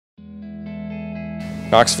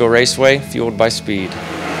Knoxville Raceway, fueled by speed.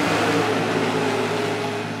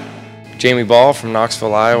 Jamie Ball from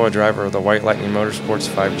Knoxville, Iowa, driver of the White Lightning Motorsports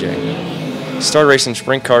 5J. Started racing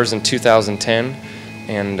sprint cars in 2010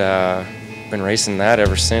 and been racing that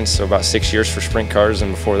ever since, so about 6 years for sprint cars,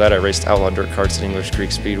 and before that I raced outlaw dirt karts at English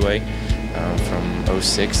Creek Speedway from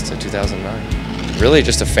 06 to 2009. Really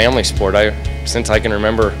just a family sport. Since I can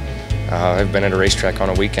remember, I've been at a racetrack on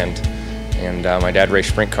a weekend, and my dad raced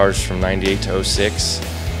sprint cars from 98 to 06.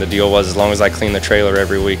 The deal was, as long as I cleaned the trailer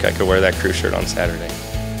every week, I could wear that crew shirt on Saturday.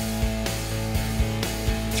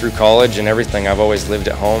 Through college and everything, I've always lived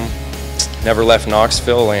at home. Never left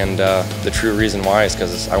Knoxville, and the true reason why is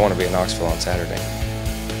because I want to be at Knoxville on Saturday.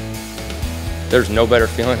 There's no better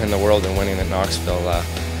feeling in the world than winning at Knoxville.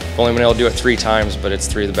 I've only been able to do it 3 times, but it's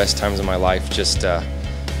 3 of the best times of my life. Just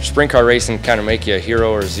sprint car racing kind of make you a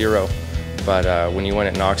hero or a zero, but when you win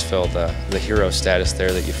at Knoxville, the hero status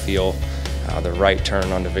there that you feel, the right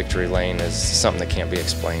turn onto victory lane, is something that can't be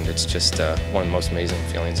explained. It's just one of the most amazing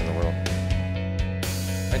feelings in the world.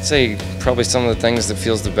 I'd say probably some of the things that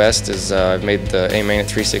feels the best is I've made the A-Main at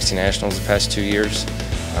 360 Nationals the past 2 years.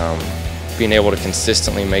 Being able to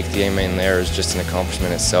consistently make the A-Main there is just an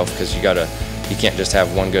accomplishment itself, because you can't just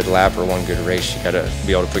have one good lap or one good race. You gotta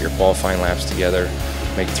be able to put your qualifying laps together,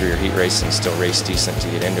 make it through your heat race, and still race decent to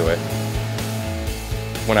get into it.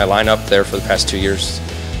 When I line up there for the past 2 years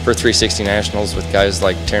for 360 Nationals with guys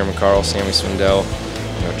like Terry McCarl, Sammy Swindell,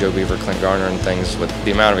 Joe Beaver, Clint Garner and things, with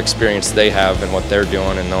the amount of experience they have and what they're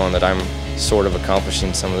doing, and knowing that I'm sort of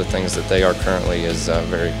accomplishing some of the things that they are currently, is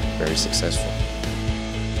very, very successful.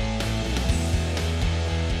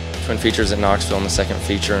 Twin features at Knoxville in the second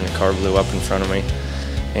feature, and a car blew up in front of me,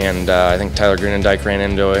 and I think Tyler Greenendike ran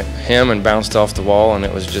into him and bounced off the wall, and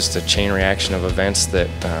it was just a chain reaction of events that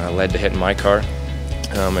led to hitting my car.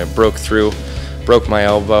 It broke through, broke my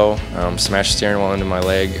elbow, smashed the steering wheel into my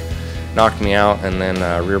leg, knocked me out, and then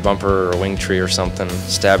a rear bumper or a wing tree or something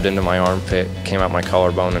stabbed into my armpit, came out my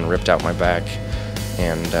collarbone and ripped out my back.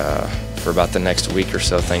 And for about the next week or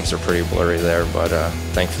so, things are pretty blurry there, but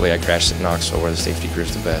thankfully I crashed at Knoxville, where the safety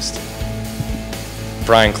crew's the best.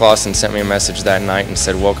 Brian Clausen sent me a message that night and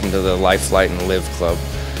said, "Welcome to the Life, Light, and Live Club."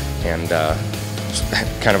 And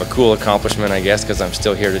kind of a cool accomplishment, I guess, because I'm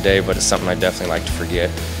still here today, but it's something I definitely like to forget.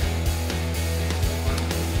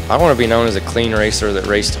 I want to be known as a clean racer that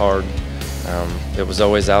raced hard. It was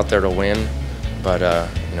always out there to win, but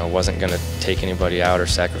wasn't going to take anybody out or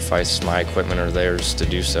sacrifice my equipment or theirs to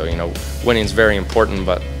do so. Winning's very important,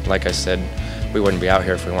 but like I said, we wouldn't be out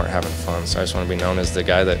here if we weren't having fun. So I just want to be known as the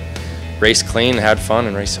guy that raced clean, had fun,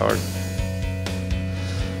 and raced hard.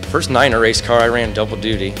 First night in a race car, I ran double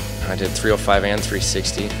duty. I did 305 and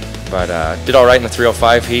 360, but did all right in the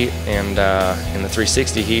 305 heat, and in the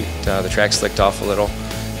 360 heat, the track slicked off a little.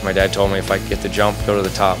 My dad told me if I could get the jump, go to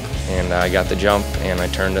the top, and I got the jump, and I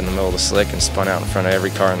turned in the middle of the slick and spun out in front of every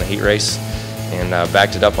car in the heat race, and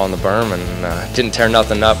backed it up on the berm, and didn't tear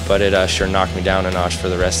nothing up, but it sure knocked me down a notch for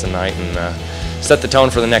the rest of the night, and set the tone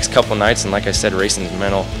for the next couple nights. And like I said, racing's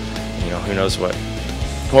mental. Who knows what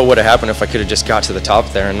would have happened if I could have just got to the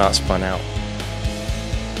top there and not spun out.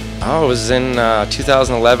 I was in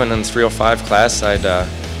 2011 in the 305 class. I'd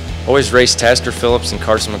always raced Tasker Phillips and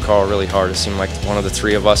Carson McCall really hard. It seemed like one of the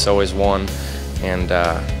 3 of us always won. And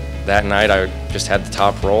that night I just had the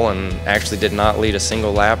top roll and actually did not lead a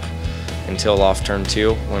single lap until off turn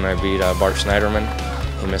 2 when I beat Bart Schneiderman.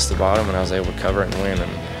 He missed the bottom and I was able to cover it and win.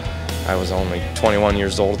 And I was only 21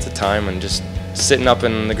 years old at the time, and just sitting up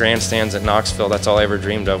in the grandstands at Knoxville, that's all I ever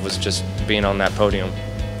dreamed of, was just being on that podium.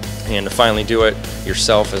 And to finally do it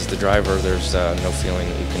yourself as the driver, there's no feeling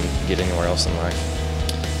that you can get anywhere else in life.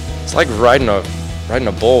 It's like riding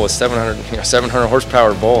a bull with 700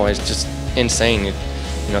 horsepower bull. It's just insane.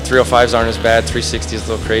 305s aren't as bad, 360 is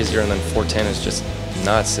a little crazier, and then 410 is just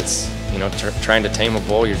nuts. It's trying to tame a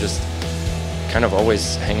bull, you're just kind of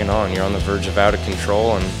always hanging on. You're on the verge of out of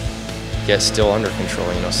control and yet still under control,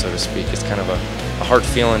 so to speak. It's kind of a hard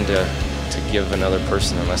feeling to give another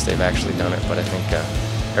person unless they've actually done it. But I think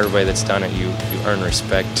everybody that's done it, you earn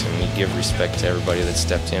respect, and you give respect to everybody that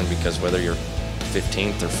stepped in, because whether you're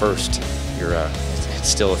 15th or 1st, it's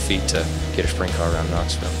still a feat to get a sprint car around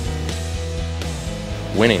Knoxville.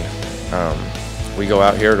 Winning. We go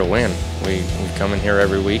out here to win. We come in here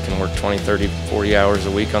every week and work 20, 30, 40 hours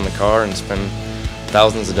a week on the car and spend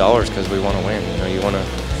thousands of dollars because we want to win. You want to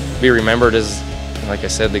be remembered as, like I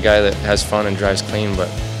said, the guy that has fun and drives clean, but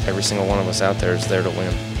every single one of us out there is there to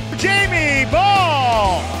win. Jamie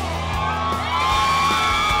Ball!